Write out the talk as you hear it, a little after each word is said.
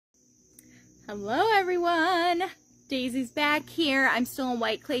Hello everyone! Daisy's back here. I'm still in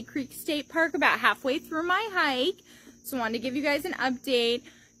White Clay Creek State Park, about halfway through my hike. So I wanted to give you guys an update.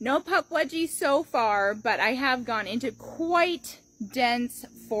 No Puckwudgie so far, but I have gone into quite dense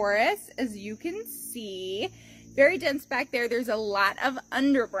forest, as you can see. Very dense back there. There's a lot of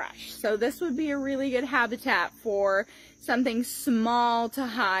underbrush. So this would be a really good habitat for something small to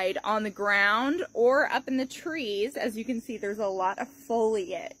hide on the ground or up in the trees. As you can see, there's a lot of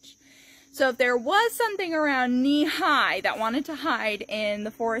foliage. So if there was something around knee-high that wanted to hide in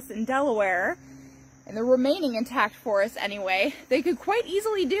the forest in Delaware, in the remaining intact forest anyway, they could quite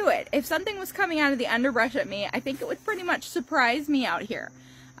easily do it. If something was coming out of the underbrush at me, I think it would pretty much surprise me out here.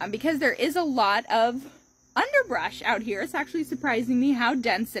 Because there is a lot of underbrush out here. It's actually surprising me how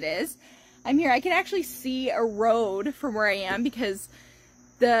dense it is. I'm here, I can actually see a road from where I am because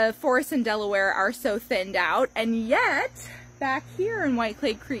the forests in Delaware are so thinned out, and yet back here in White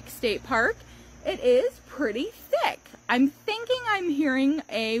Clay Creek State Park, it is pretty thick. I'm thinking I'm hearing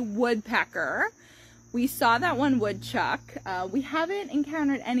a woodpecker. We saw that one woodchuck. We haven't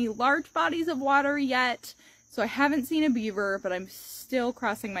encountered any large bodies of water yet, so I haven't seen a beaver, but I'm still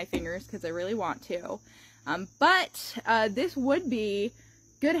crossing my fingers because I really want to. But this would be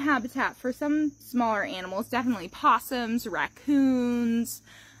good habitat for some smaller animals, definitely possums, raccoons.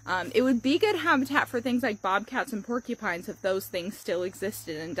 It would be good habitat for things like bobcats and porcupines if those things still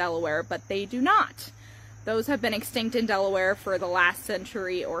existed in Delaware, but they do not. Those have been extinct in Delaware for the last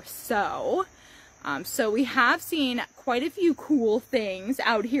century or so. So we have seen quite a few cool things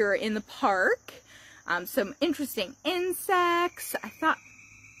out here in the park. Some interesting insects. I thought,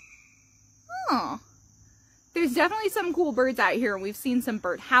 there's definitely some cool birds out here, and we've seen some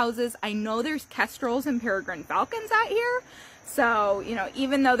bird houses. I know there's kestrels and peregrine falcons out here. So, you know,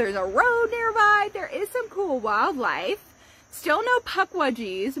 even though there's a road nearby, there is some cool wildlife. Still no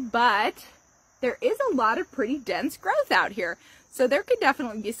Puckwudgies, but there is a lot of pretty dense growth out here. So there could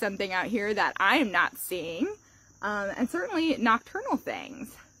definitely be something out here that I am not seeing, and certainly nocturnal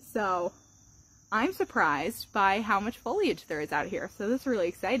things. So I'm surprised by how much foliage there is out here. So this is really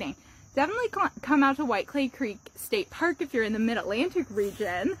exciting. Definitely come out to White Clay Creek State Park if you're in the Mid-Atlantic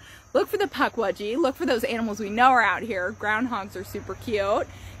region. Look for the Puckwudgie. Look for those animals we know are out here. Groundhogs are super cute.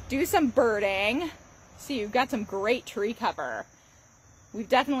 Do some birding. See, you've got some great tree cover. We've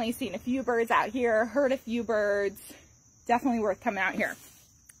definitely seen a few birds out here, heard a few birds. Definitely worth coming out here.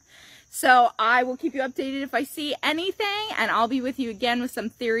 So I will keep you updated if I see anything, and I'll be with you again with some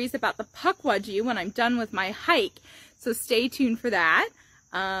theories about the Puckwudgie when I'm done with my hike. So stay tuned for that.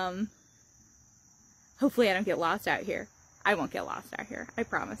 Hopefully I don't get lost out here. I won't get lost out here, I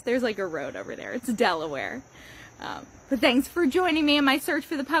promise. There's like a road over there. It's Delaware. But thanks for joining me in my search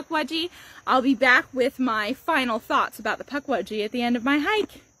for the Puckwudgie. I'll be back with my final thoughts about the Puckwudgie at the end of my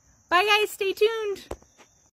hike. Bye guys, stay tuned.